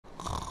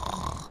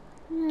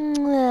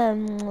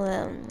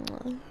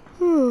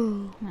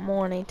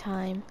Morning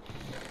time.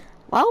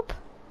 Well,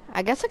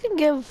 I guess I can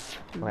give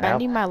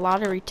Bendy my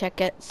lottery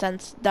ticket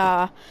since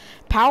the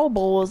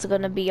Powerball is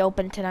gonna be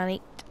open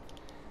tonight.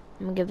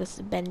 I'm gonna give this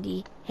to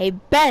Bendy. Hey,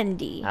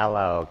 Bendy.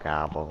 Hello,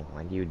 Gobble.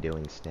 What are you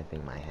doing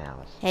sniffing my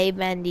house? Hey,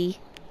 Bendy.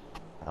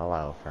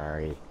 Hello,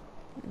 furry.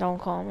 Don't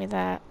call me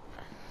that.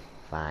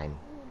 Fine.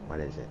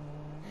 What is it?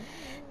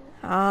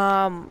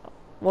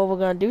 What we're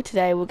gonna do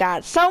today? We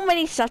got so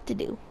many stuff to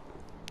do.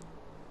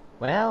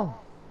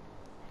 Well,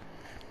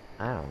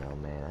 I don't know,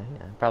 man.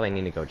 I probably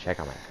need to go check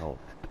on my cold.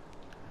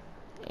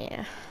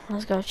 Yeah,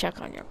 let's go check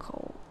on your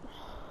cold.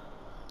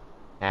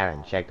 I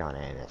haven't checked on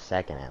it in a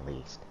second, at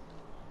least.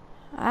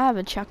 I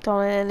haven't checked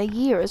on it in a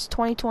year. It's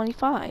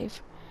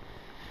 2025.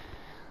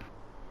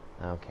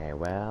 Okay,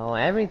 well,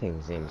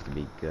 everything seems to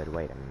be good.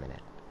 Wait a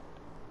minute.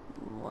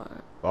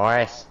 What?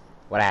 Boris,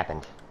 what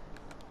happened?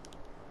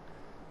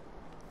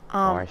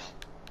 Boris,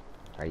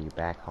 Um, are you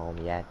back home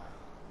yet?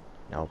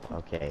 Nope,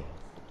 okay.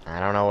 I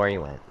don't know where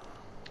you went.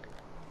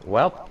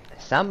 Well,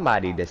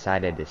 somebody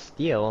decided to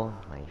steal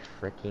my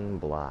freaking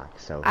block.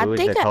 So I who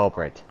is think the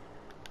culprit?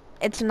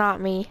 it's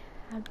not me.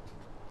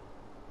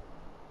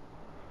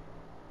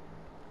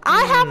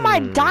 I have my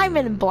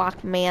diamond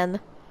block,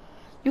 man.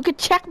 You could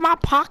check my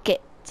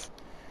pockets.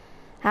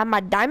 I have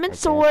my diamond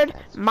sword,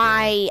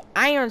 my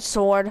iron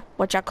sword,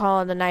 which I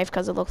call the knife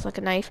because it looks like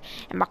a knife,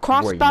 and my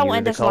crossbow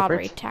and this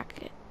lottery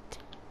ticket.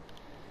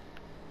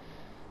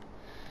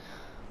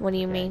 What do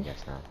you mean? I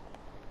guess not.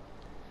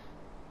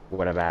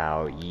 What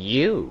about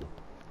you?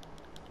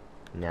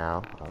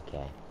 No?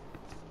 Okay.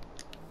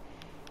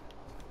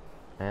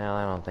 Well,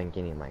 I don't think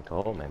any of my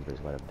cult members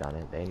would have done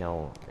it. They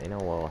know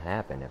what will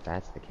happen if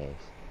that's the case.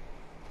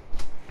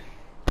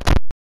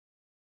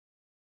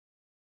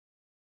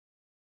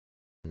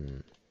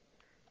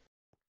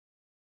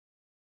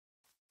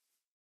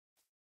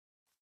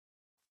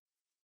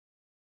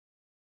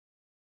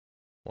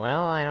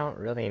 Well, I don't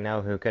really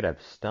know who could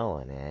have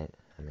stolen it.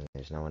 I mean,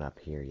 there's no one up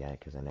here yet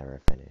because I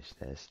never finished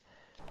this.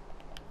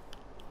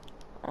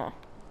 Oh,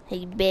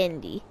 hey,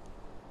 Bendy.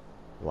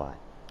 What?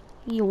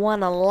 You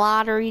won a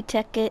lottery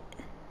ticket?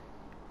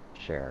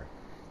 Sure.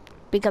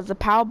 Because the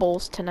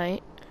Powerball's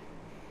tonight.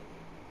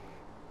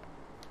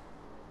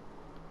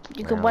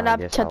 You could win up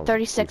to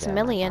 36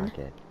 million.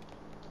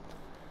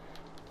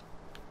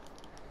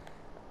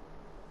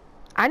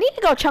 I need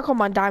to go check on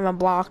my diamond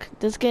block.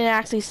 This is getting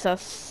actually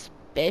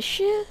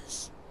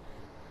suspicious.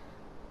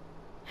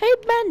 Hey,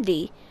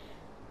 Bendy.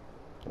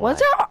 Was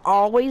there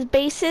always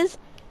bases?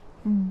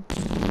 You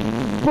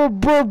can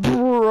go,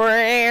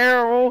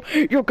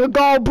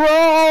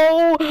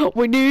 bro.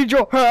 We need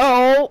your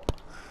help.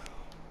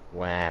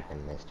 What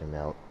happened, Mr.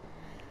 Milk?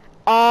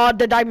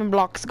 The diamond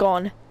block's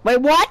gone.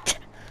 Wait, what?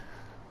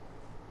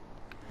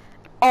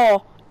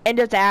 Oh, and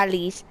there's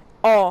alleys.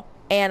 Oh,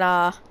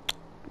 and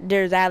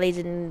there's alleys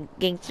and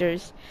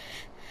gangsters.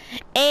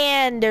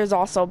 And there's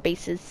also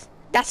bases.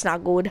 That's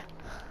not good.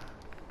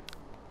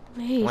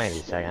 Wait a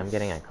second, I'm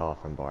getting a call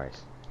from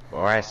Boris.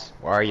 Boris,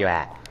 where are you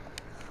at?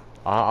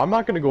 I'm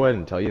not gonna go ahead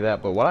and tell you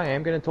that, but what I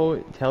am gonna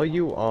tell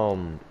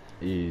you,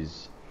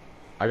 is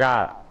I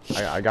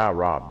got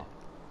robbed.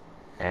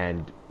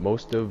 And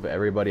most of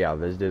everybody I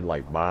visited,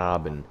 like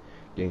Bob and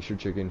Gangster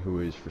Chicken, who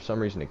is for some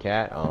reason a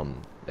cat,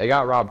 they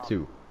got robbed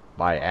too.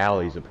 By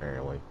alleys,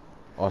 apparently.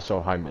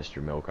 Also, hi,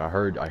 Mr. Milk. I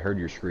heard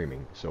you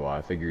screaming, so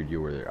I figured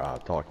you were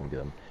talking to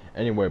them.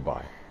 Anyway,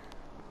 bye.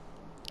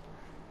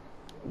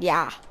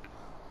 Yeah.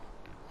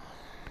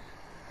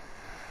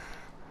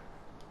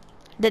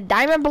 The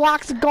diamond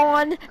block's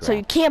gone, so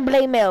you can't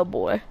blame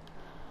Elboy.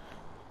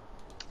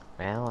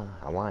 Well,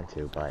 I want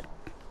to, but...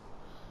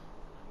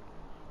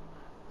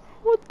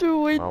 What do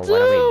we do? What do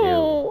we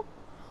do?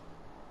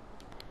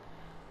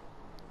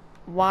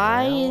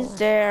 Why is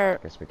there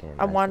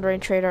a wandering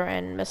investigate. trader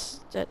and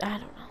Mr. I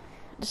don't know.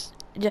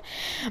 Just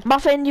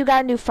Muffin, you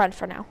got a new friend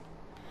for now.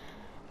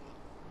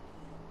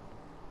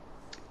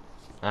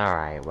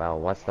 Alright, well,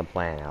 what's the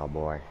plan,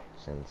 Alboy?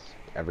 Since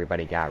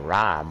everybody got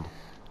robbed.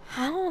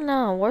 I don't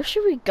know. Where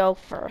should we go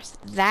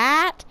first?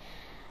 That?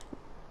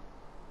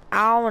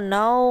 I don't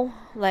know.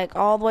 Like,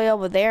 all the way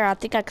over there. I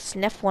think I could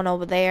sniff one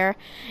over there.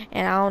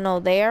 And I don't know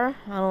there.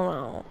 I don't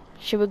know.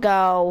 Should we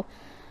go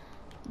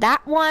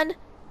that one?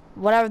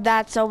 Whatever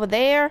that's over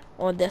there,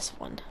 or this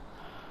one?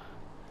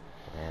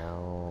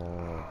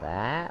 Well,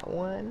 that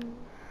one?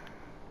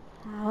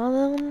 I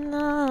don't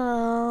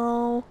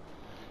know.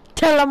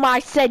 Tell him I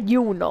said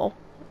you know.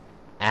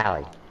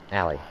 Allie.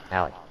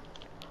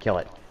 Kill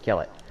it.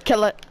 Kill it.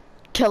 Kill it.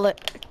 Kill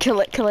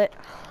it. Kill it.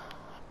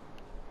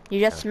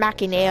 You're just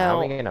smacking it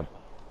out.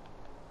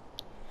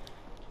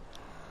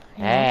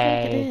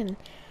 Hey.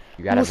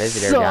 You got a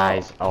visitor,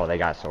 guys. Oh, they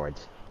got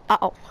swords.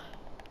 Uh-oh.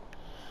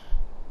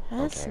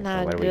 That's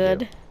not so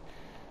good.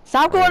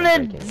 Stop going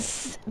in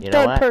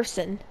third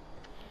person.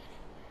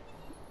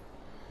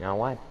 You know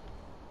what?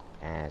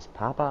 As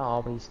Papa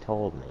always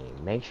told me,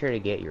 make sure to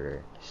get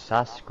your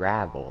sus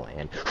gravel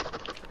and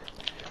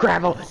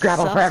gravel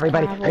for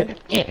everybody.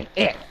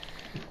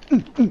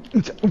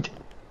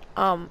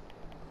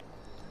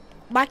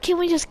 Why can't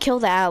we just kill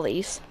the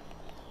alleys?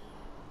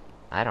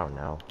 I don't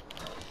know.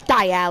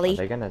 Die, Are alley.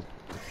 they gonna...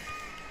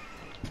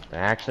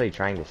 They're actually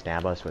trying to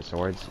stab us with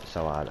swords,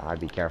 so I'd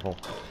be careful.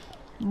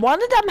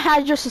 One of them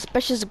has your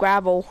suspicious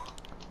gravel.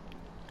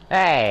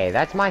 Hey,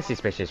 that's my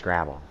suspicious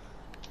gravel.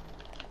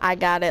 I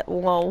got it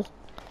low.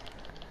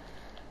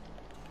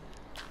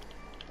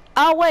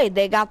 Oh wait,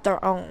 they got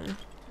their own.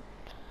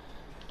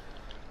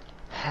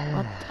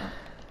 What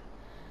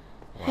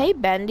the? Hey,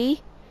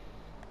 Bendy.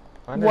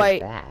 What Wait.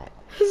 is that?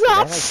 Is Do they, that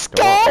like,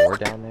 store ore Skulk?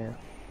 down there?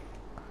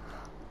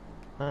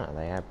 Huh,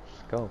 they have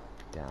scope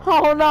down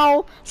Oh there.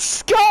 no,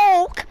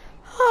 Skulk!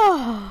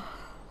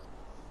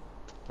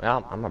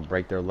 Well, I'm gonna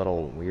break their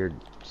little weird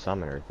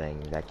summoner thing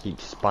that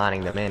keeps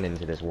spawning them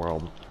into this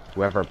world.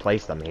 Whoever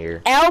placed them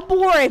here.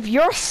 Elbor, if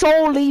your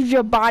soul leaves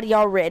your body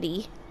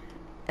already.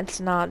 It's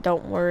not,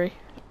 don't worry.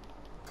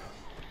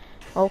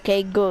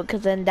 Okay, good,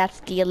 because then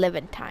that's the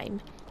 11th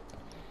time.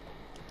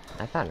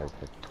 I thought it was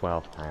the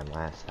 12th time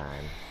last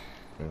time,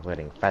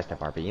 including Festive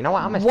RP. You know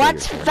what? I'm gonna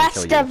What's steal your sword and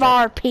kill you Festive with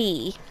it.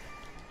 RP?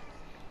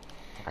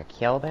 I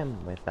killed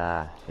him with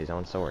his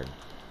own sword.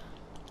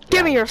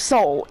 Give me Yeah. your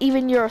soul,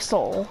 even your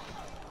soul.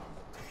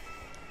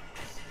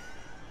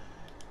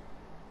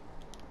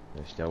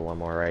 There's still one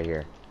more right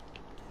here.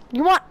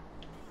 You want?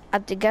 I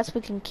guess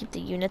we can keep the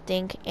unit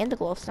thing and the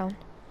glowstone.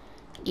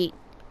 Yeet.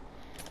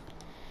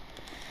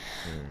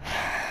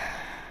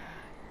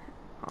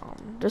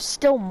 There's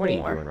still more. What are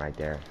you doing right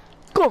there?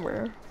 Come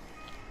here.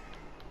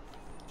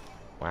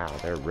 Wow,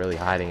 they're really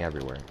hiding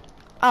everywhere.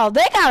 Oh,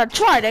 they got a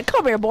trident.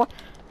 Come here, boy.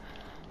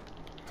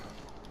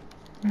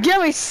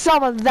 Give me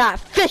some of that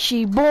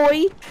fishy,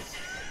 boy.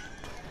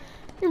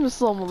 Give me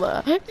some of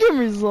that. Give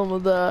me some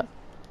of that.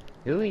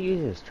 Who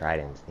uses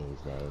tridents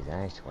these days?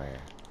 I swear.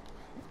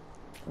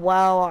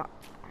 Well,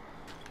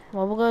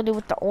 what we're gonna do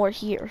with the ore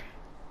here?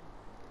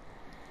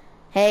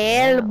 Hey,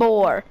 Yeah.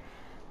 Elbor.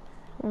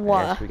 I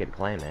What? guess we could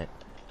claim it.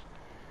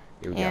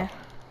 Here we Yeah. go.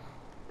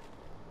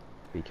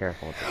 Be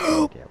careful with the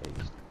smoke at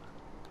least.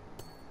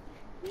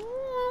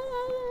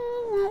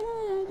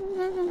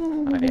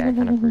 Oh yeah, I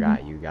kind of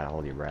forgot. You gotta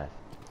hold your breath.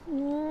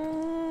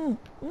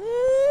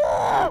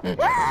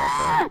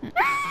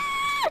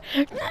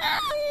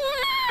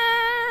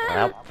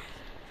 Well,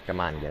 come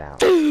on, get out.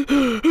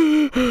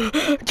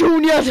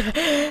 Junior!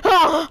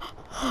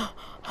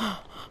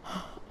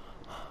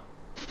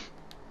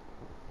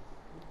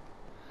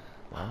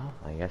 Well,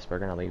 I guess we're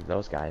gonna leave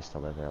those guys to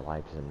live their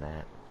lives in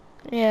that.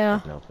 Yeah,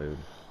 With no food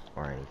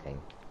or anything.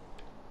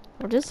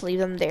 we'll just leave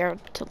them there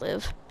to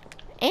live.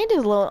 And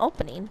his little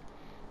opening.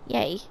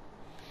 Yay.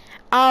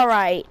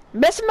 Alright,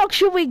 Mr. Milk,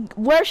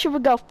 where should we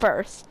go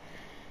first?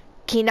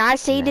 Can I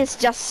say this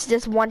just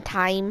this one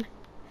time?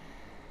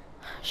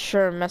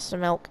 Sure, Mr.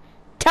 Milk.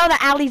 Tell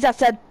the alleys I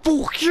said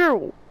fuck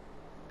you.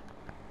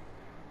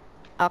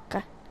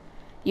 Okay.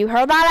 You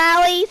heard that,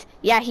 alleys?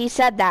 Yeah, he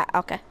said that.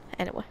 Okay.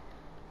 Anyway.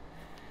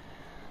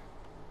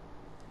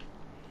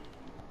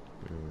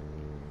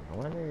 I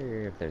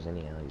wonder if there's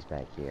any alleys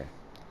back here.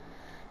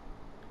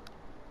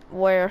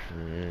 Where?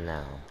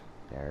 No,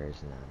 there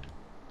is none.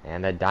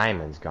 And the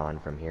diamond's gone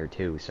from here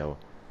too, so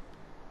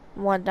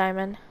What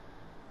diamond?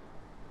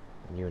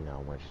 you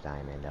know which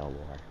diamond,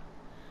 Elwar.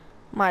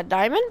 My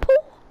diamond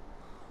pool?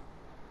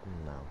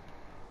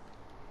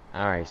 No.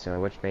 Alright, so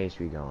which base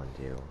we going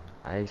to?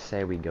 I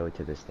say we go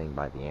to this thing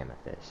by the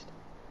amethyst.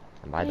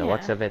 And by the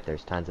looks Yeah. of it,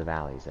 there's tons of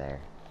alleys there.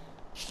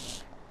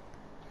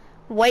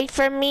 Wait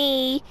for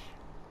me.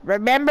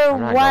 Remember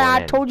I'm not what going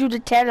I in. told you to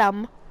tell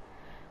him.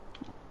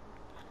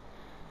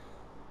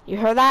 You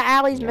heard that,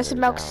 alleys? Yeah, Mr. there's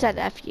Milk said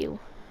alleys. F you.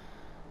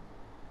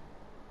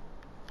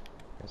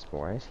 Is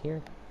Boris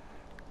here?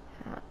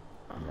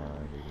 No,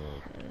 he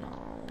moved.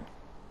 No.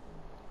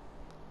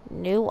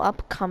 New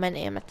upcoming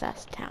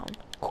amethyst town.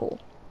 Cool.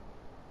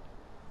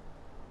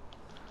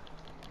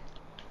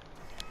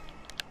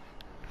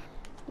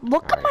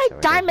 Look at Alright, my so I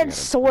guess we diamond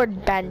gotta sword, break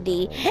into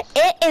Bendy. those.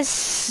 It is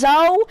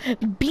so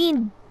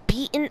being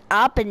beaten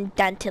up and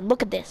dented.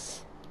 Look at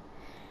this.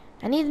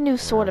 I need a new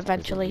sword Well, it's 'cause we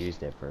eventually.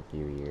 used it for a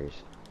few years.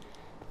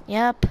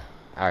 Yep.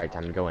 Alright,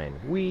 time to go in.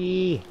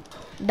 Wee!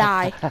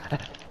 Die.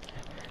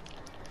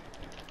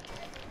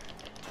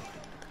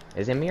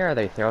 Is it me or are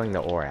they throwing the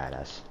ore at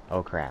us?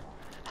 Oh crap.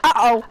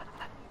 Uh-oh.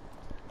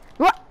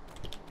 What?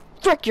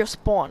 Frick your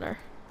spawner.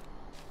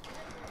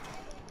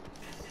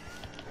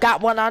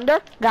 Got one under.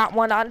 Got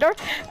one under.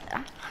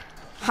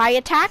 High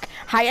attack.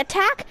 High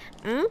attack.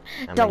 I'm gonna get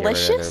rid of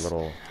Delicious. their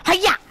little...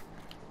 Hiya!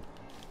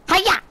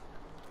 Hiya!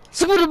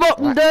 Scoot up What?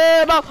 and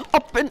down,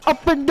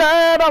 up and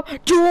down,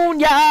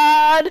 Junior!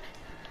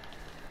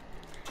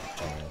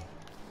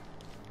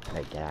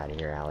 Hey, get out of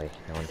here, Allie.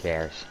 No one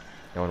cares.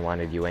 No one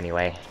wanted you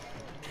anyway.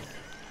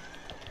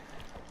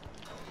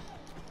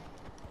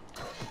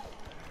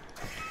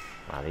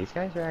 Wow, these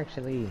guys are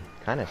actually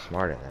kind of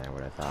smarter than I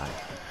would have thought.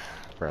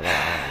 For a lot of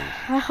alleys.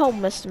 I hope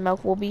Mr.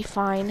 Milk will be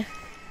fine.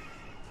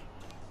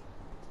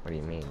 What do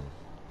you mean?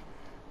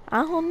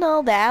 I don't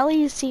know, the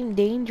alleys seem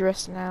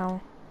dangerous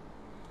now.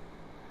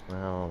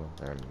 Well,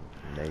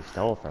 they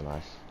stole from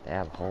us. They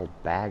have whole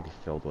bags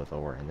filled with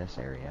ore in this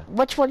area.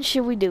 Which one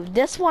should we do?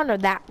 This one or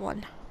that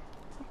one?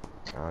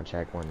 I'll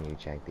check one, you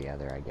check the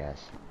other, I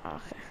guess.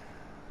 Okay.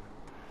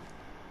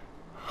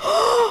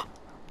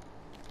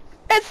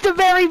 It's the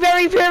very,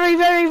 very, very,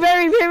 very,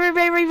 very, very,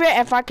 very, very.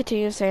 If I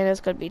continue saying this,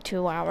 it's gonna be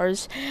 2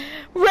 hours.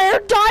 Rare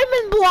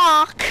diamond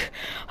block.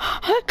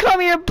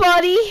 Come here,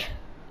 buddy.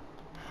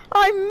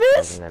 I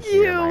missed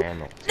you.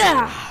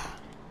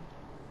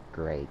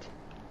 Great.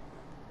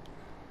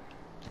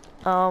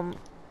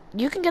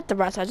 You can get the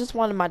rest. I just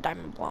wanted my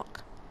diamond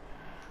block.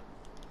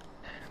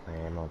 My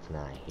ammo's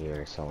not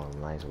here, so I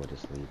might as well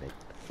just leave it.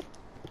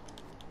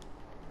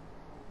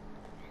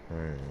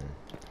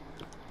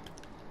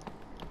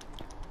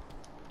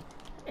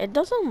 It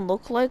doesn't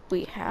look like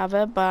we have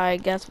it, but I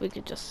guess we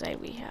could just say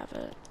we have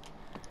it.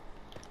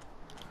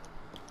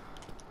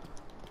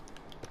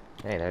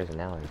 Hey, there's an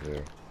alley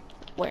here.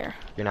 Where?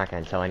 You're not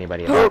gonna tell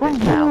anybody about this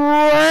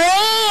now.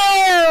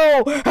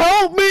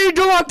 Help me!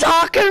 Do not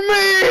talking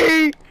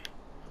me!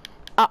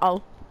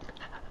 Uh-oh.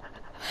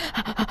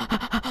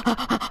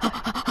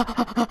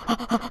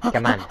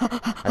 Come on,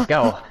 let's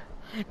go.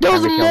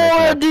 There's Time to kill more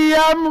Mr. at the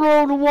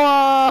Emerald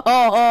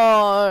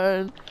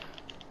one!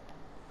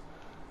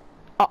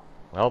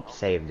 Well,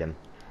 saved him.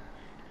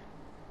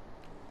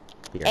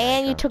 Here,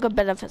 And you Nitro. took a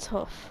bit of his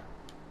hoof.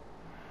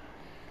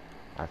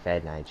 I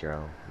fed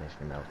Nitro,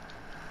 Mr. Milk.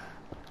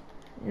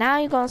 Now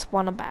you're gonna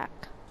spawn him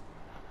back.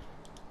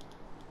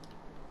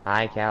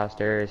 Hi,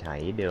 Cowsters, how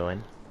you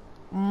doing?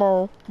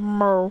 Mo,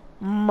 mo,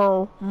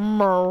 mo,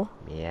 mo.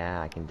 Yeah,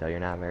 I can tell you're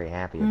not very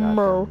happy about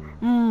Mo, them.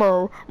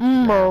 mo,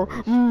 mo,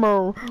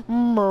 mo,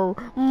 mo,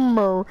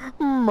 mo,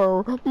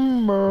 mo,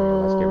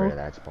 Let's get rid mo. of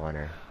that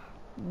spawner.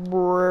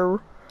 Bro.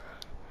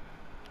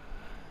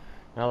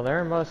 Well,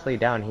 they're mostly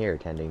down here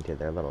tending to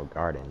their little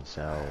garden,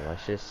 so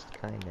let's just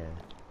kinda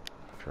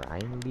try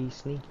and be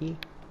sneaky.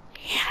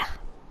 Yeah.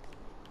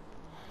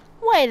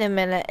 Wait a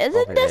minute. Isn't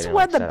Hopefully they this didn't,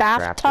 where like, the set up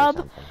traps or bathtub?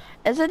 something.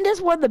 Isn't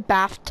this where the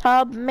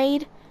bathtub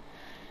made?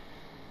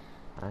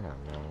 I don't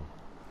know.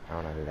 I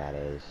don't know who that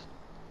is.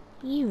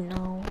 You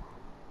know.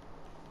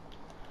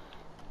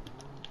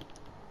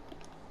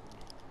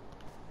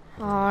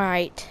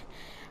 Alright.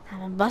 I'm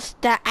gonna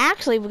bust that.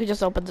 Actually, we could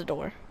just open the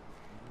door.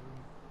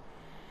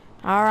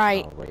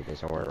 Alright. Oh, wait,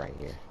 there's ore right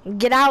here.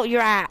 Get out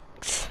your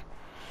axe.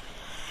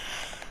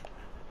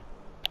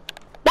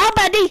 No,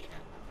 buddy!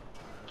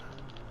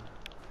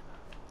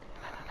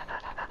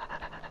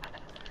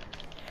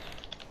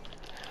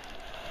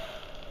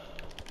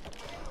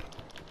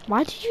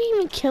 Why did you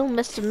even kill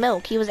Mr.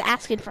 Milk? He was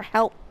asking for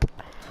help.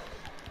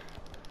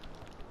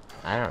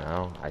 I don't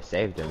know. I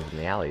saved him in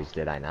the alleys,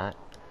 did I not?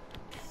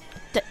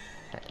 D-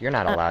 You're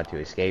not allowed to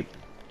escape.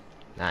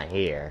 Not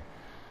here.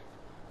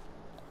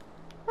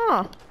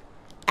 Huh.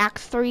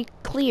 Axe 3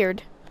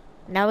 cleared.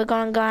 Now we're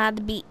gonna have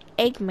to beat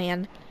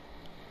Eggman.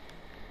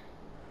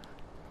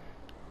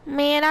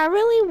 Man, I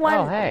really want...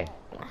 Oh, hey.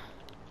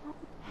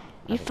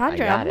 You I found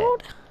your got it.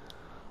 emerald?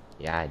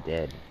 Yeah, I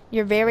did.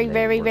 You're very, And then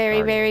very, you very,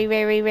 worked very,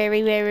 hard. very,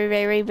 very,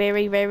 very, very, very,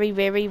 very, very,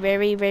 very,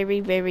 very, very,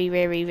 very, very,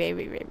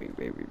 very, very,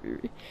 very,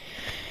 very.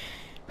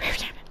 Rare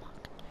diamond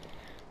block.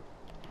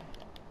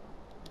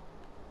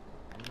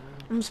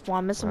 I'm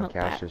spawn Mr. Well, Milk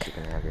back. Cowsters, you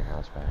can have your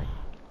house back.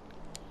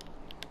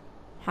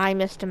 Hi,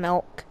 Mr.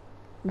 Milk.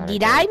 Gotta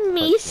Did go I put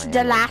miss my the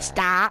emerald last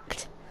back.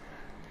 act?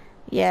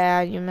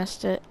 Yeah, you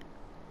missed it.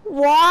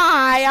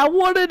 Why? I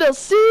wanted to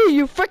see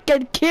you,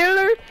 freaking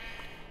killer,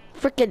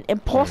 freaking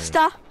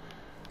imposter.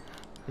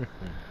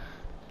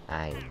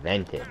 I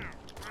vented.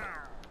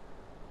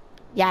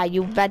 Yeah,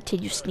 you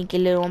vented, you sneaky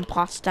little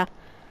imposter.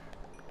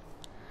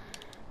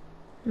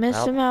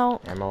 Mr.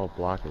 Milk. Emerald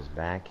block is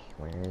back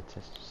where it's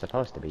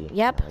supposed to be.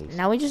 Yep. At least.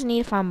 Now we just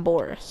need to find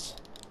Boris.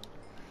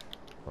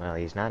 Well,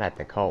 he's not at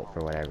the cult for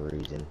whatever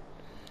reason.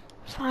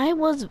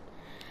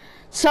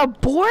 So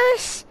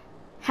Boris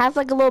has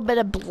like a little bit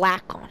of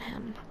black on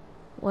him.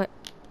 What?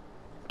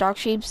 Dark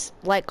Sheep's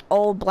like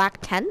old black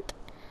tent.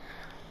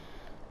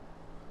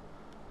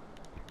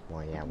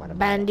 Well, yeah, what about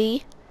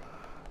Bandy.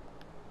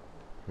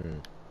 it?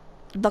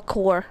 The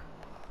core.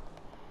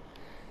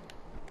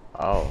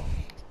 Oh.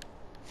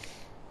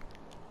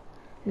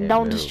 It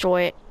Don't moved.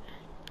 destroy it.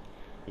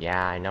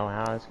 Yeah, I know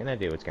how it's gonna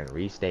do. It's gonna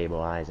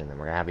restabilize, and then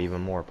we're gonna have even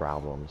more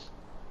problems.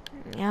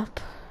 Yep.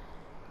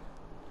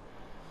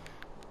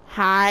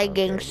 Hi, Okay,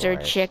 gangster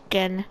Boris.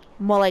 chicken.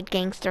 More like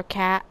gangster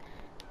cat.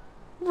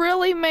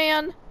 Really,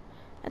 man?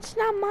 It's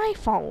not my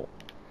fault.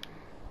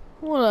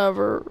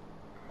 Whatever.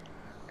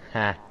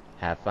 Ha!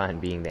 Have fun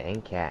being the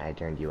ink cat I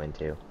turned you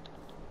into.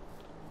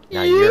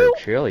 Now You? you're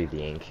truly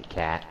the ink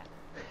cat.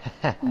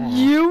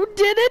 You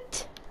did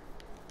it?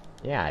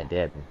 Yeah, I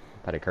did.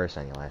 Put a curse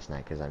on you last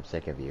night because I'm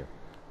sick of you.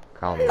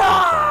 Call me ink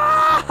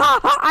cat all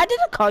the time. I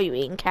didn't call you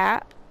Ink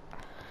Cat.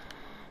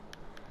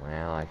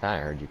 Well, I thought I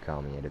heard you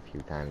call me it a few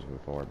times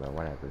before, but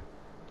whatever.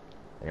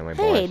 Anyway,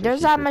 Hey, Boris,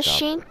 there's your that secret's up.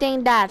 machine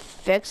thing that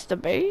fixed the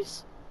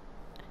base.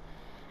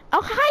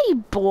 Oh, hi,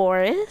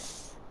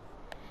 Boris.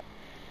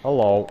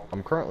 Hello,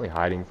 I'm currently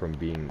hiding from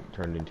being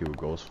turned into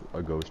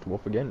a ghost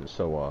wolf again,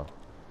 so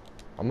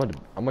I'm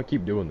gonna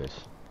keep doing this.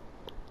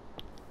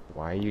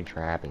 Why are you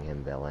trapping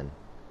him, villain?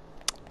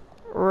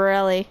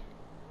 Really?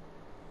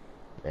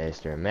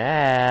 Mr.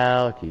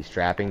 Milk, he's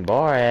trapping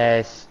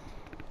Boris.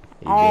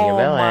 He's being a Oh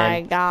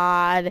my villain.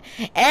 god.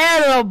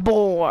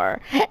 Attaboy.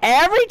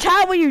 Every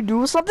time when you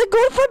do something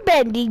good for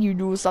Bendy, you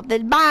do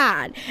something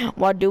bad.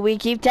 What do we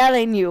keep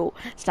telling you?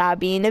 Stop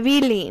being a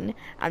villain.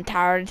 I'm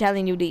tired of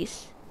telling you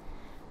this.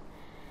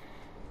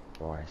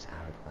 Boris,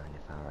 I would find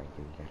if I were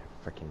you. You're a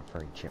freaking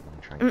furry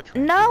chipmunk trying to trap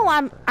No, you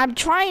in fur. I'm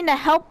trying to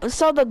help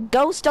so the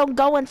ghosts don't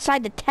go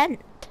inside the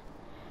tent.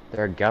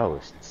 They're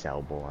ghosts,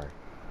 Selbor.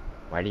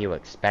 What are you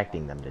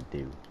expecting them to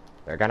do?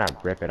 They're gonna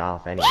rip it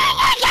off anyway.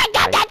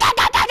 Right?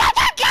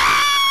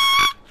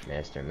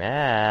 Mr.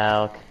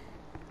 Milk.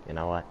 You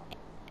know what?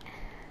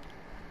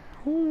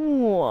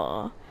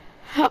 Ooh.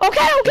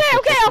 Okay,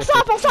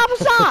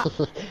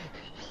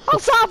 I'll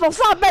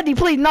stop, Bendy,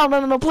 please,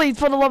 no, please,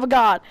 for the love of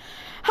God.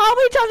 How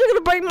many times are you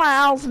gonna break my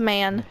house,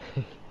 man?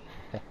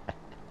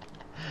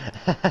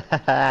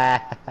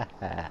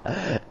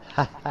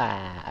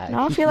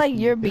 Now I feel like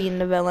you're being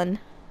the villain.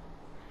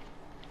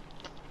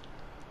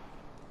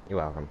 You're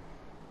welcome.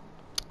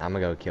 I'm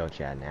gonna go kill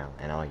Chad now,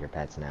 and all your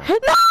pets now.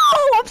 No!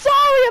 I'm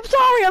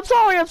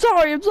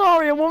sorry.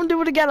 I won't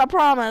do it again, I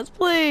promise.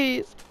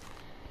 Please.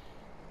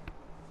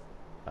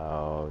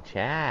 Oh,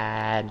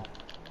 Chad.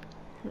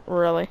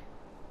 Really?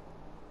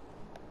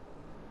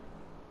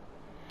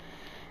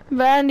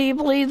 Vandy,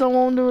 please, I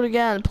won't do it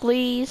again.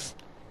 Please.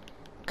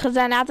 Because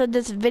then after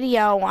this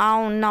video,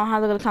 I don't know how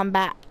they're going to come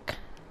back.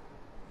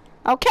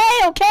 Okay,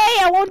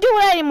 I won't do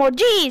it anymore.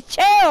 Jeez,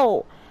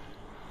 chill.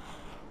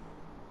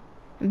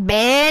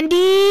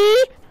 Bandy.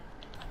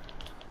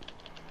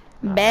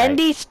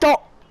 Bandy, right.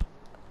 stop.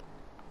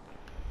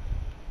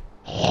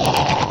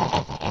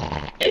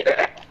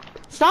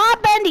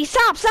 Stop, Bendy!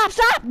 Stop!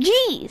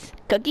 Jeez!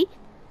 Cookie?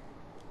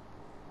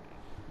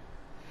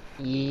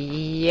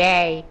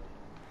 Yay!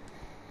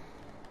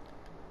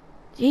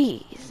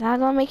 Jeez, not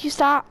gonna make you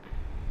stop?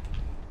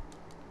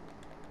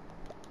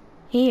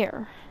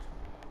 Here.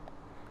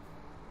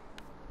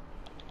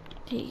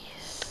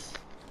 Jeez.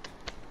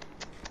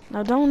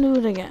 Now don't do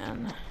it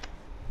again.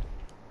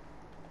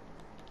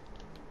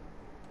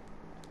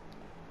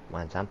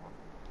 Want some?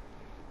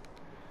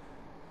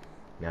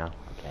 No?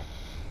 Okay.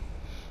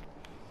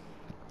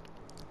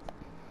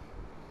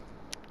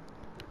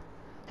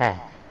 Hey.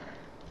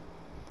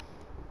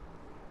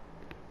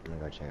 I'm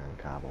gonna go check on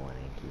Cobble and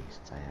Anki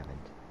since I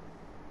haven't.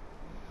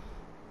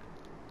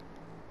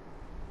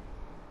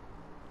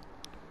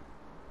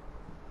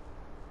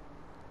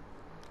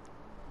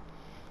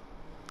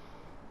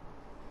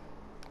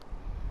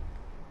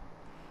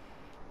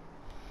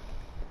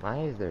 Why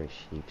is there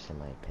sheeps in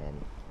my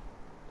pen?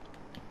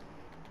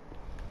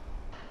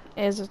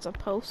 Is it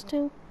supposed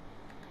to?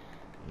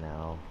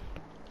 No.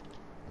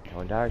 I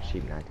told Dark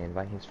Sheep not to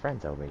invite his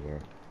friends over here.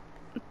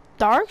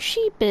 Dark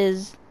Sheep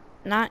is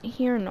not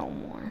here no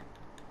more.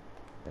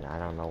 But I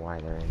don't know why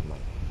they're in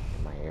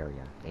my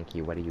area.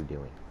 Anki, what are you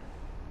doing?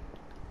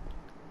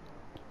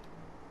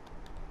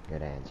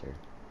 Good answer.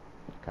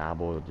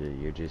 Cobble,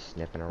 you're just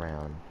sniffing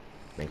around.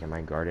 Making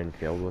my garden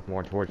filled with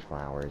more torch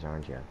flowers,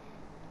 aren't you?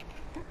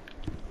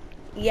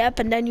 Yep,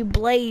 and then you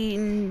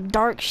blame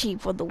Dark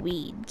Sheep for the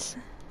weeds.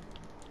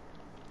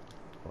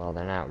 Well,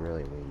 they're not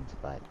really weeds,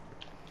 but...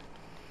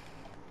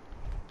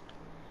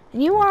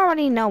 And you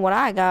already know what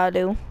I gotta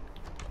do.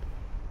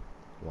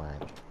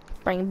 What?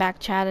 Bring back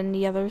Chad and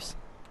the others.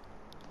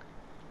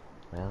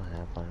 Well,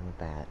 have fun with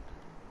that.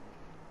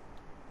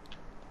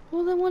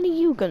 Well, then what are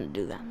you gonna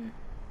do then?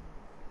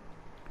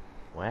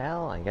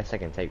 Well, I guess I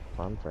can take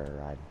Plum for a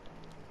ride.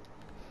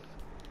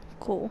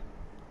 Cool.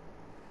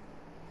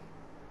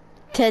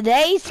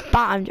 Today's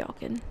I'm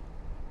joking.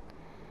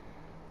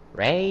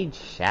 Raid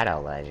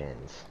Shadow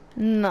Legends.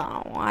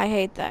 No, I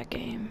hate that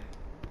game.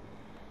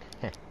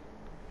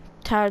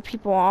 Tired of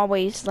people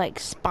always like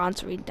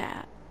sponsoring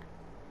that.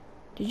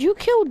 Did you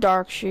kill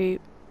Dark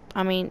Sheep?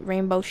 I mean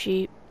Rainbow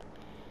Sheep.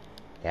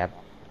 Yep.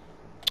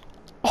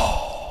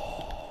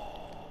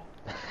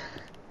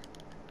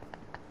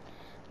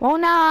 Well,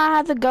 now I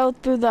have to go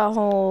through the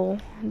whole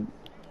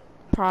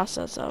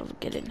process of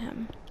getting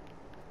him.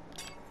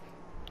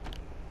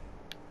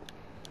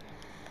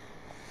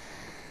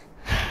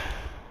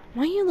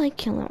 Why you like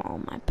killing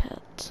all my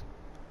pets?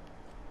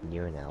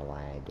 You know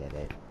why I did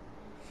it.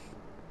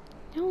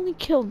 You only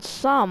killed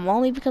some,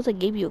 only because I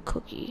gave you a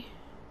cookie.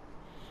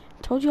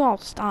 I told you I'll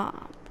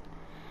stop.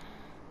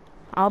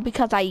 All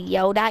because I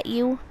yelled at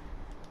you?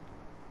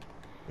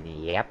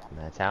 Yep,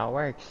 that's how it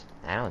works.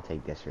 I don't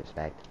take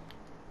disrespect.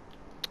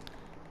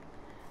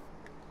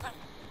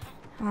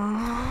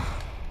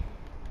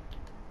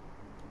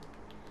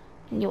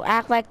 You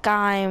act like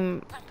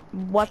I'm,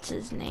 what's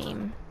his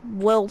name?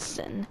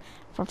 Wilson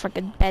from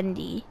frickin'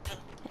 Bendy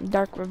and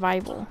Dark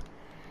Revival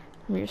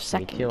from your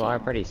second You two are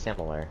game. pretty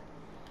similar.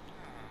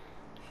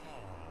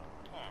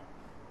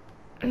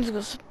 I'm just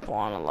gonna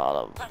spawn a lot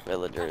of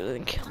villagers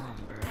and kill them,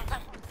 bro.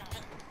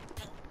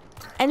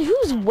 And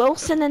who's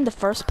Wilson in the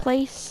first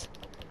place?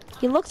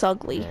 He looks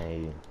ugly.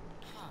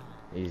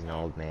 He's an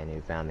old man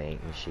who found the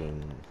ink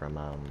machine from,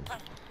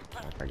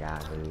 I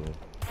forgot who.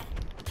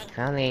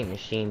 Found the ink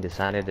machine,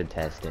 decided to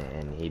test it,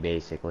 and he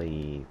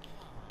basically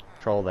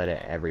trolled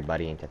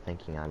everybody into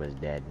thinking I was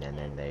dead, and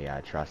then they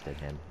trusted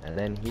him. And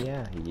then,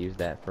 yeah, he used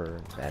that for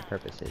bad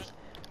purposes.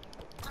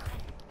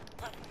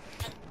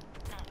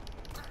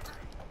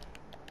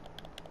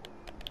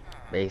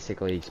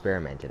 Basically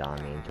experimented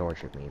on me and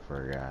tortured me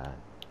for a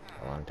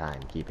long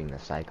time, keeping the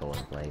cycle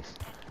in place.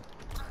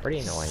 Pretty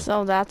annoying.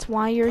 So that's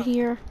why you're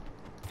here?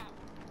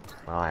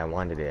 Well, I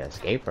wanted to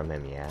escape from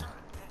him, yeah.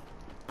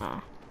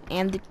 Oh,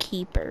 and the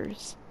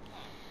keepers.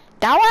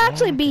 That will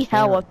actually be 'cause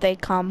hell they're- if they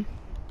come.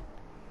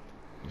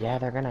 Yeah,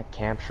 they're gonna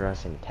capture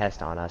us and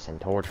test on us and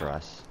torture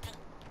us.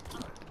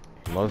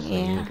 Mostly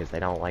me, Yeah. because they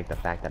don't like the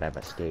fact that I've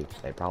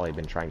escaped. They've probably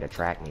been trying to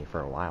track me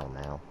for a while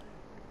now.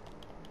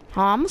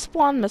 I'm gonna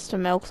spawn Mr.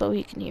 Milk so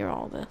he can hear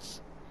all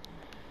this.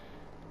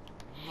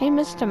 Hey,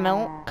 Mr.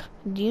 Milk,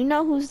 do you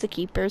know who's the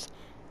keepers?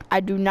 I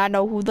do not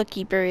know who the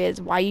keeper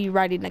is. Why are you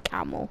riding a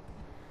camel?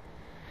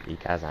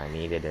 Because I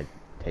needed to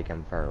take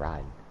him for a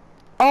ride.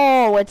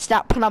 Oh, it's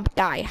that Plump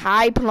guy.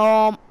 Hi,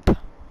 Plump. Yeah,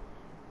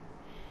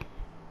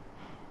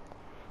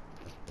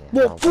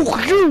 Well, I don't think fuck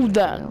he you likes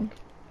then. milk.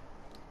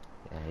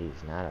 Yeah,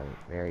 he's not a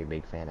very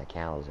big fan of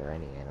cows or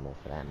any animal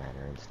for that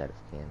matter, instead of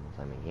camels.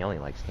 I mean, he only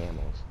likes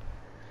camels.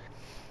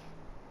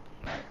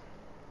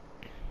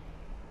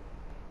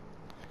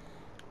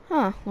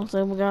 Huh, looks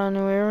like we got a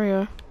new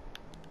area.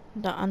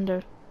 The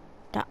under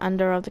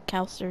of the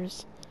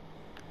Cowsters.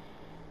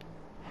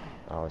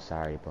 Oh,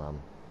 sorry,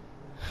 Plum.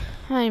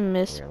 I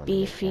miss Here, let me get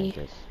Beefy.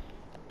 cactus.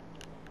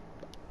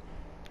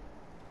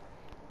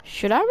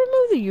 Should I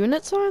remove the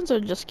unit signs or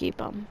just keep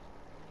them?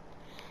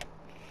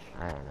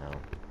 I don't know.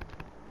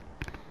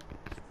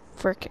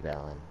 Frick.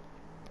 Villain.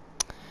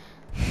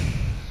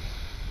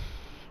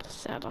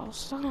 Said I'll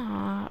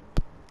stop.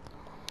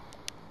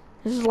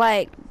 This is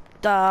like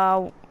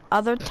the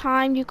other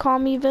time you call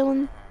me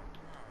villain.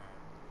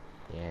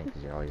 Yeah,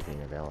 because you're always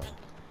being a villain.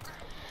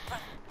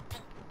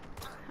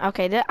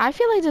 Okay, I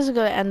feel like this is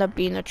gonna end up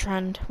being a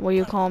trend where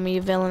you call me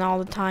a villain all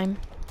the time.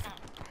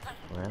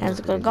 Well, And it's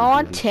gonna because go you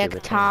on do these stupid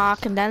TikTok,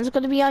 things. and then it's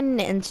gonna be on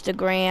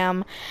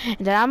Instagram, and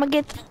then I'm gonna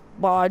get.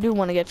 Well, I do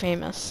want to get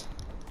famous.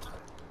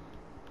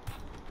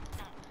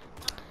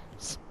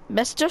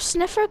 Mr.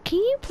 Sniffer, can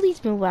you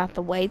please move out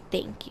the way?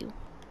 Thank you.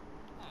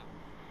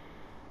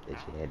 Did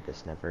you hit the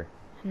sniffer?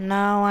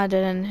 No, I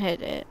didn't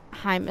hit it.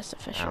 Hi, Mr. Oh,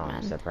 I'm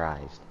Fisherman.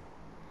 surprised.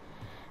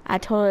 I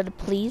told her to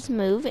please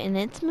move, and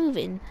it's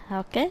moving.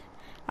 Okay?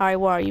 Alright,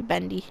 where are you,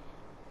 Bendy?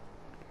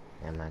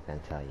 I'm not gonna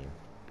tell you.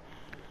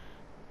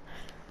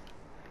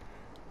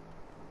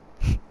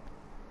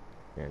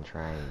 You're gonna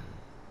try and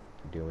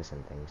do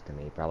some things to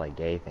me. Probably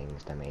gay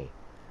things to me.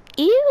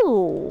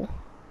 Ew!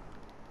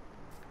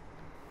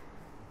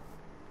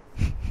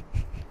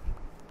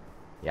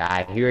 Yeah,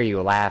 I hear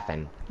you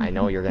laughing. I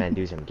know you're gonna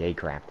do some gay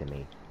crap to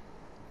me.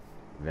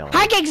 Villain.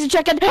 Hi, Cakes and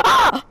Chicken!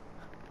 Ah!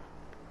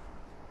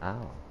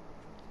 Oh.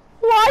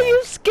 Why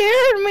you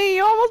scared me?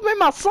 You almost made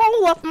my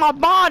soul left my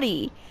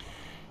body.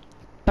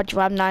 But you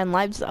have 9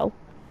 lives, though.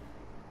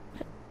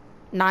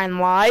 9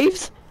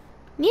 lives?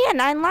 Yeah,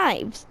 9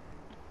 lives.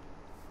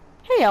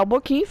 Hey, Elbow,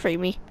 can you free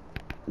me?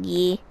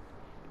 Yeah.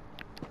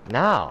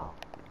 No!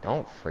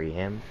 Don't free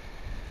him.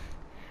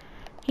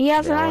 He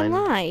has Villain.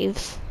 9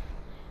 lives.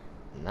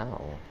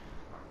 No.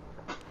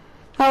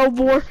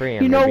 Elbow, Free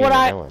him. you You're know being what a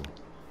I villain.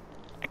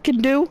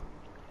 can do?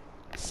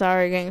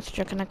 Sorry, Gangster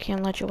Chicken, I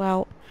can't let you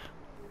out.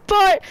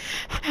 But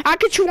I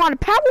can chew on a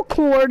power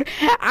cord.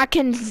 I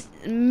can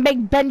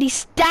make Bendy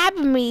stab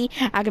me.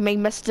 I can make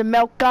Mr.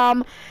 Milk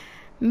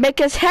make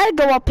his head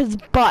go up his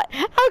butt.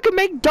 I can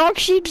make Dog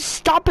Sheep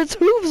stop his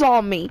hooves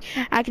on me.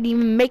 I can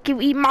even make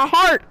him eat my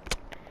heart.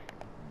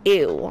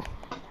 Ew.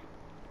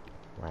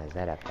 Why, is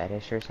that a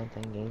fetish or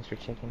something, Gangster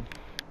Chicken?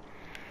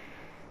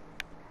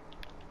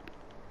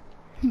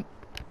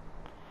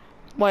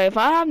 Wait, if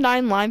I have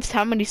 9 lives,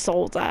 how many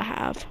souls I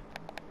have?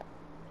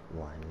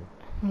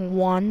 1.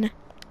 1.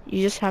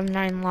 You just have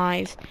 9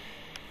 lives.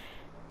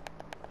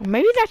 Or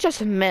maybe that's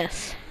just a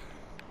myth.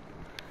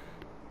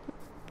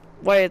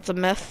 Wait, it's a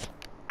myth?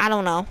 I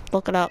don't know.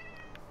 Look it up.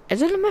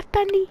 Is it a myth,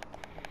 Bendy?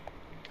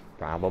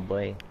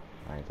 Probably.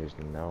 Like, there's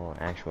no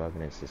actual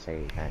evidence to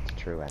say that's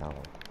true at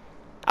all.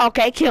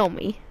 Okay, kill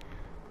me.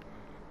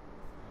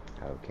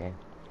 Okay.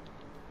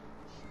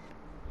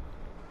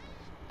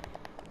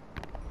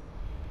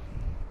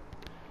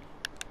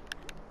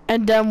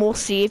 And then we'll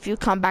see if you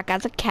come back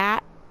as a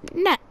cat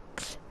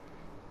next.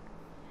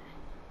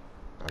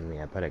 I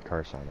mean, I put a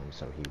curse on him,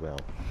 so he will.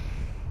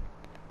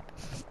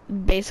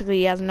 Basically,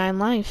 he has 9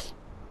 lives.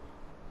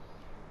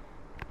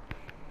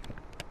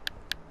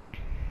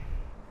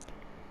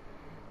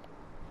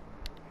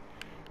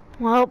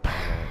 Well,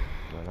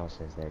 What else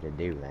is there to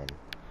do, then?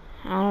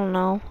 I don't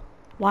know.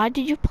 Why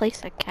did you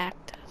place a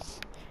cactus?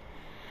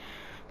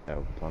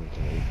 So, Plum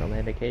can eat from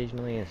it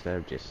occasionally instead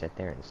of just sit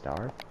there and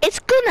starve? It's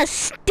gonna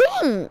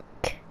stink!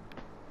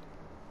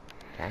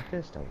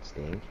 Cactus don't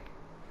stink.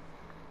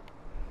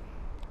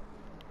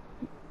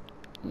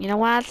 You know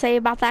what I'd say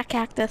about that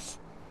cactus?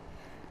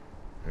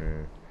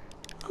 Hmm.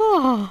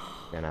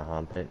 Oh. Gonna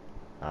hump it?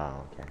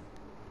 Oh, okay.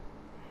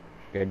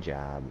 Good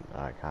job,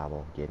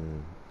 Cobble,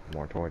 getting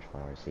more torch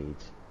flower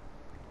seeds.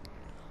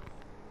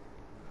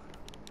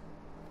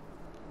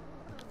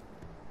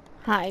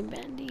 Hi,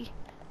 Bendy.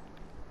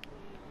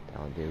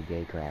 Don't do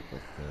gay crap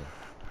with me.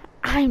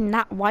 I'm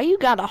not. Why you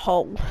got a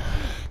hole?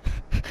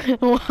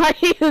 Why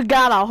you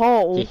got a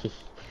hole?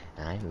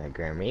 I'm the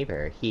Grim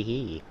Reaper, hee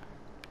hee.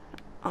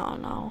 Oh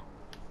no.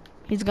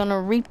 He's gonna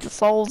reap the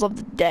souls of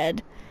the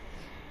dead.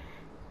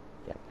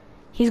 Yep.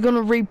 He's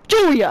gonna reap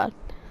Julia!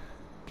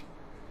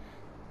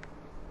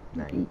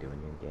 Now you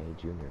doing your gay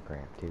junior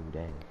crap too,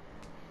 dang.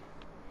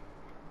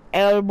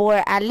 Oh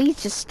boy, at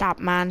least just stop,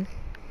 man.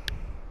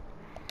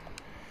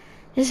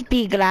 Just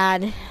be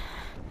glad.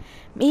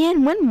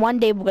 Man, when one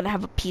day we're gonna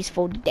have a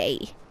peaceful day?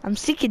 I'm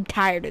sick and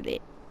tired of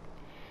it.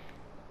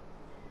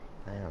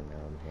 I don't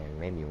know, man.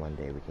 Maybe one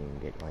day we can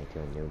get like to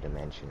a new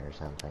dimension or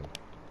something.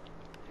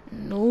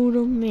 No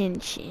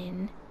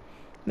dimension.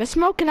 Miss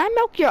Mo, can I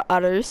milk your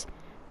udders?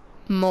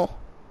 Mo.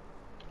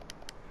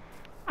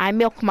 I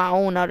milk my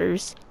own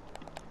udders.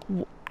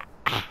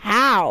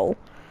 How?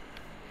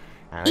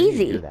 How do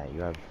Easy. you do that?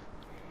 You have...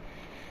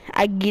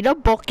 I get a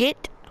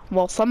bucket.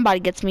 Well, somebody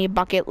gets me a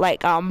bucket,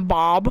 like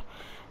Bob.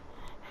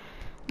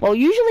 Well,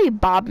 usually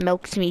Bob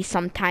milks me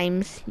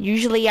sometimes.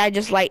 Usually I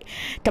just like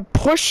to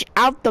push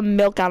out the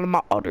milk out of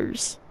my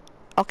udders.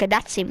 Okay,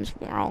 that seems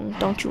wrong.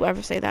 Don't you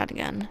ever say that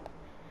again.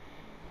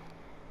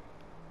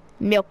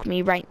 Milk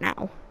me right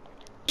now.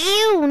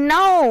 Ew,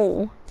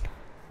 no!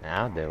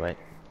 I'll do it.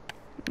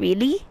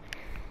 Really?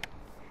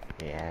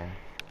 Yeah.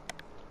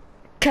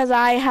 'Cause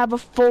I have a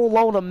full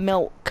load of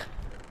milk.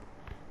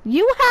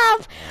 You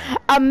have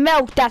a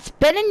milk that's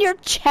been in your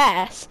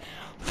chest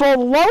for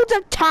loads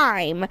of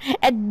time,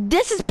 and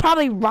this is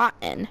probably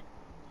rotten.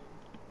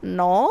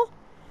 No,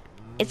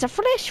 it's a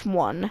fresh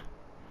one.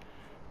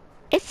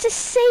 It's the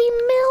same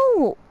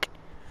milk.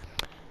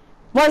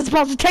 What is it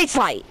supposed to taste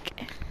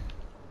like?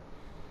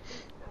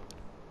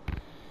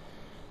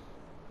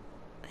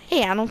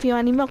 Hey, I don't feel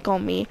any milk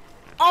on me.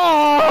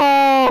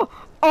 Oh!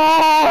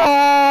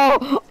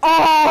 Oh!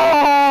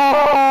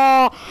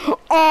 Oh!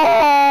 Oh! Oh!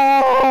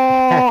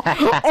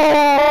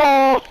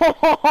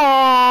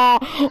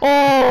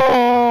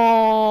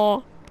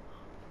 Oh!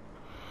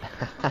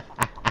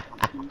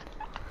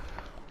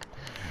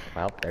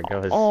 Well, there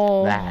goes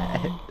Oh.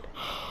 that.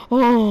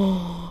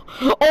 Oh!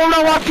 Oh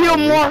no! I feel Are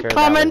we more sure that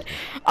coming. was-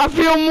 I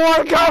feel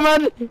more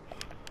coming.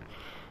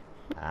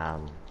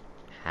 How?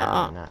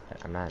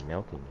 I'm not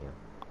milking you.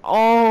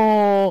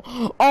 Oh!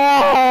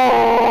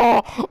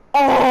 Oh!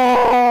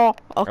 Oh!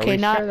 Are Okay, we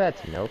not. sure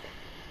that's milk?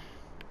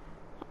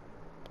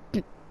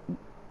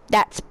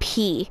 That's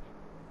pee.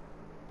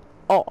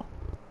 Oh.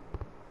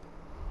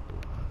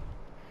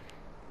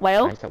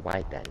 Well, Why is it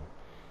white then?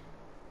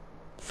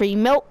 free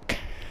milk.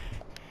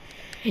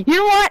 You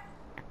know what?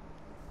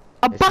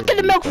 A This bucket is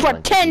of milk for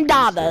equivalent to $10.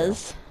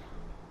 PP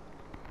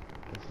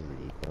This is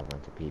the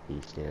equivalent to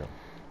PP stew.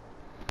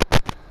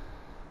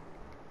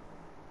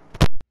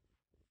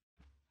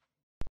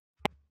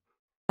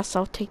 Guess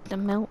I'll take the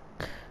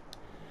milk.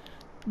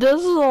 This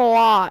is a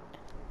lot.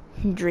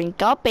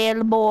 Drink up,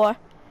 air boy.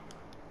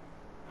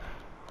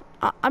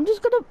 I'm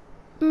just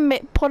gonna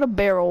put a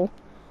barrel.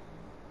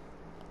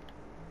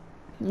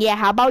 Yeah,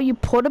 how about you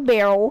put a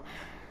barrel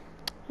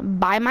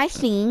by my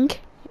sink,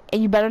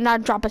 and you better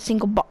not drop a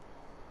single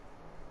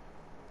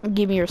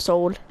Give me your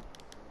soul.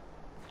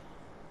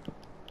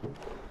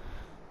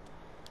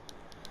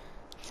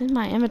 It's in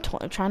my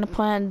inventory, trying to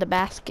put it in the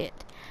basket.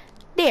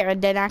 There,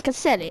 and then I can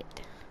set it.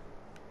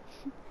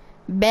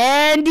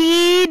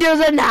 Bandy, there's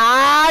an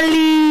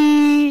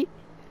alley.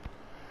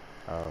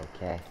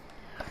 Okay.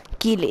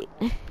 Kill it.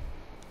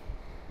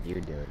 You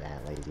do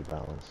that, lazy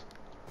bones.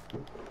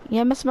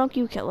 Yeah, Miss Smoke,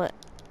 you kill it.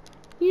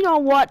 You know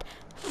what?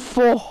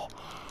 Four.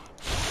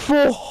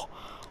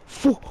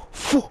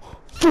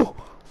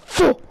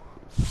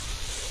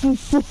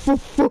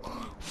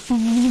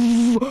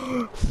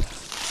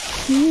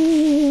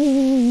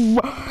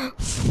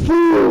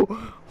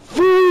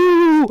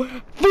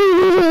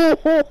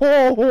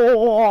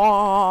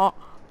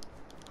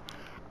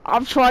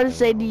 I'm trying to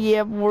say the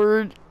M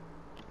word.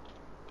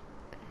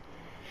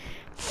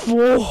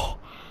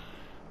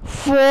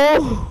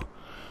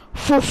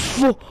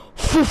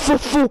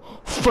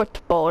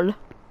 Football.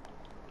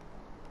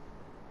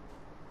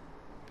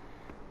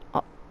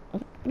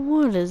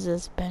 What is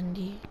this,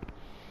 Bendy?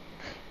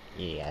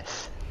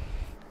 Yes.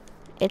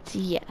 It's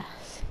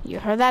yes. You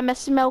heard that,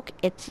 Mr. Milk?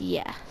 It's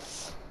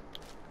yes.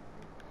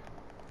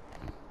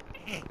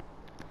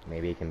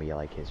 Maybe it can be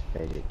like his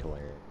fidget toy.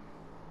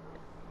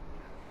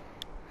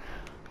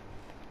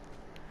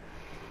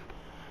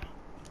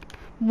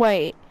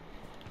 Wait.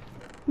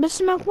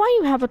 Mr. Milk, why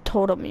you have a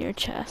totem in your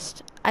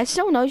chest? I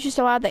still know you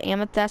still have the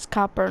amethyst,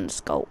 copper, and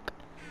skulk.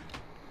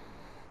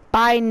 But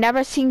I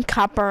never seen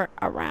copper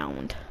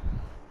around.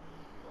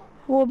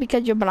 Well,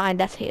 because you're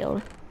blind as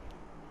hell.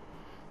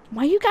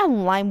 Why you got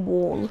lime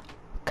wool?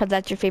 Cause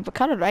that's your favorite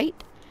color, right?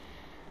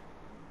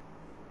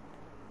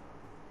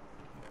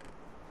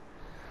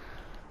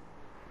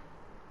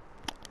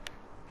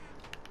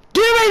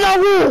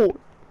 No!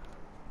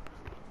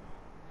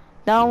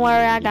 Don't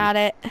worry, I got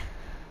it.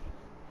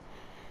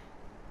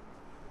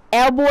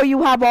 Boy,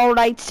 you have all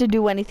rights to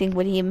do anything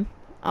with him.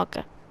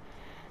 Okay.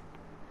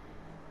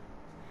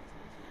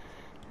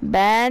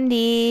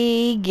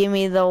 Bandy, give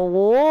me the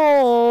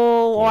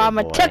wool, or Yeah, I'm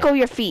gonna boy. tickle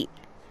your feet.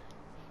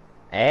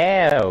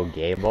 Ew,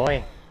 gay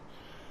boy.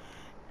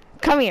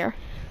 Come here.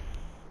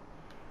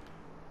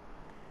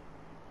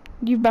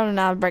 You better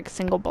not break a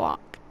single block.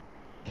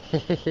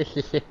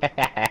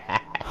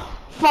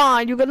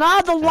 Fine, you can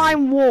have the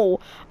lime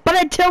wool,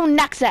 but until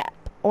next app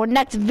or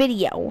next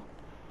video.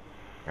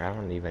 I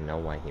don't even know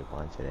why he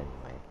wants it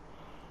anyway.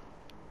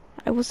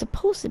 It was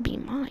supposed to be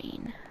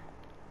mine.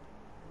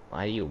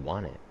 Why do you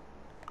want it?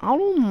 I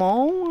don't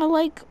know. I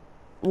like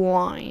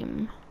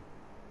lime.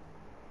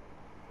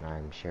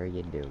 I'm sure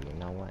you do. You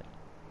know what?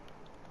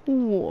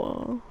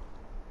 Whoa.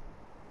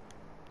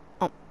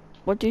 Oh,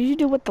 what did you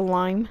do with the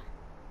lime?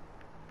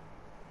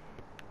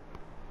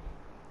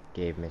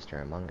 Gave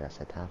Mr. Among Us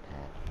a top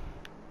hat.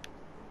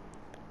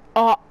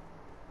 Oh.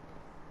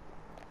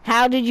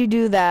 How did you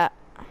do that?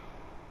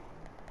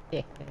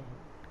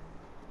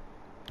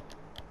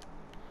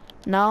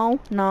 No,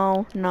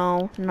 no,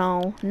 no,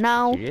 no,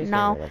 no, You just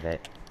no, get rid of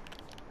it.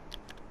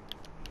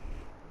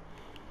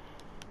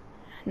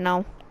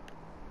 no.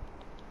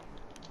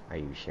 Are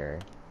you sure?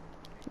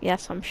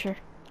 Yes, I'm sure.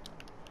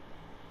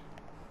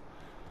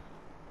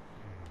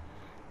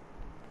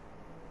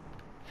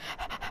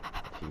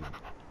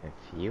 If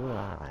you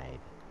lied.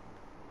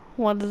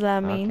 What does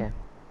that mean? Okay.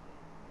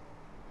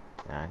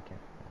 Okay.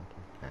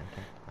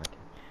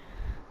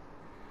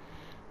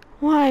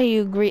 Why are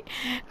you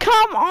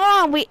Come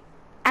on,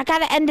 I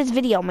gotta end this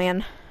video,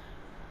 man.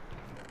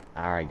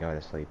 Alright, go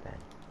to sleep then.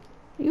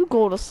 You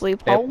go to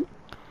sleep, Yep. ho.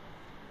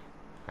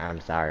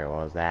 I'm sorry,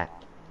 what was that?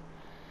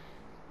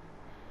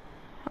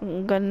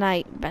 Good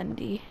night,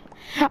 Bendy.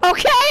 Okay,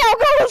 I'll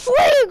go to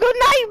sleep. Good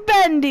night,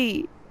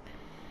 Bendy.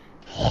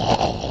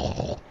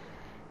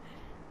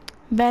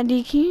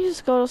 Bendy, can you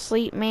just go to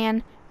sleep,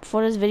 man?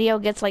 Before this video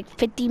gets like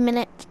 50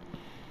 minutes.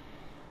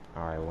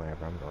 Alright,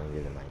 whatever. I'm going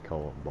to do my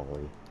cold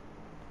bully.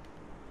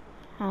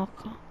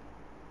 Okay.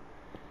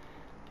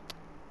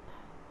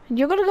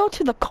 You're gonna go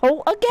to the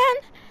cult again?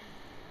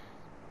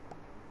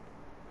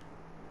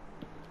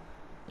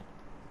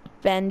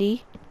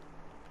 Bendy.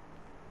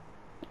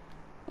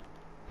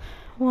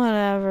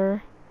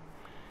 Whatever.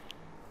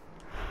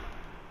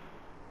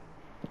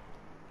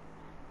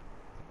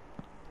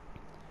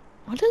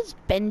 What does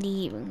Bendy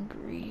even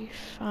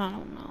grief? I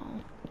don't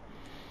know.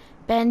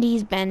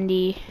 Bendy's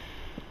Bendy.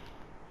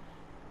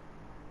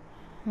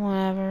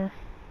 Whatever.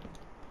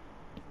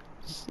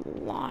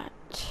 Slot.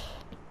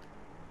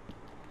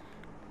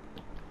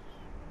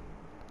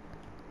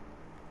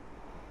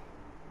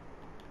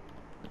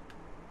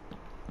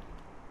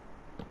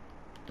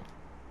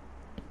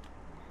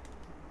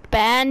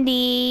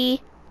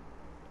 Bandy.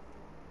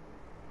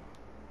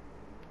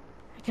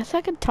 I guess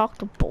I could talk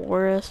to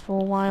Boris for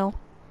a while.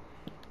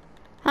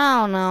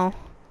 I don't know.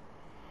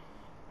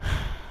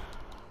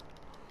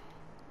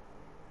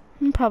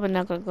 I'm probably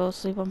not gonna go to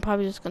sleep. I'm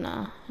probably just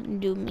gonna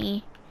do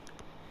me.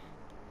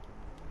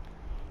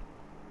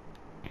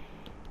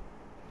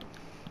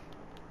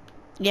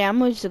 Yeah, I'm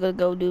just gonna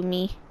go do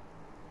me.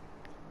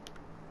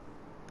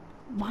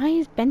 Why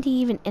is Bendy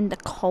even in the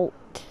cult?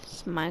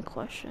 Is my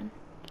question.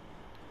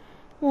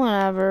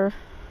 Whatever.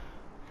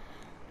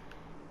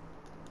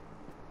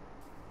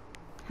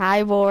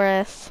 Hi,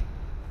 Boris.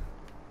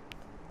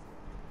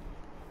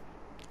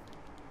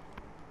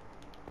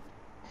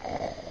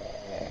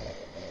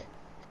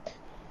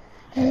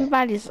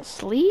 Everybody's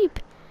asleep.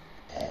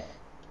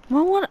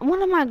 Well,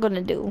 what am I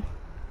gonna do?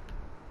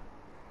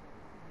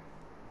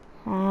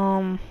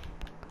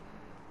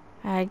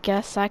 I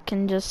guess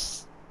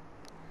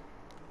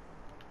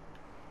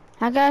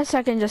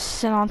I can just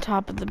sit on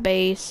top of the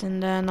base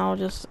and then I'll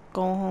just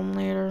go home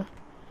later.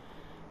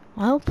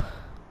 Well,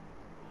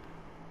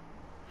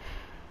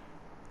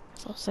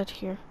 so I'll sit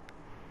here.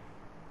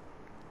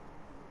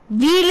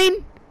 Villain!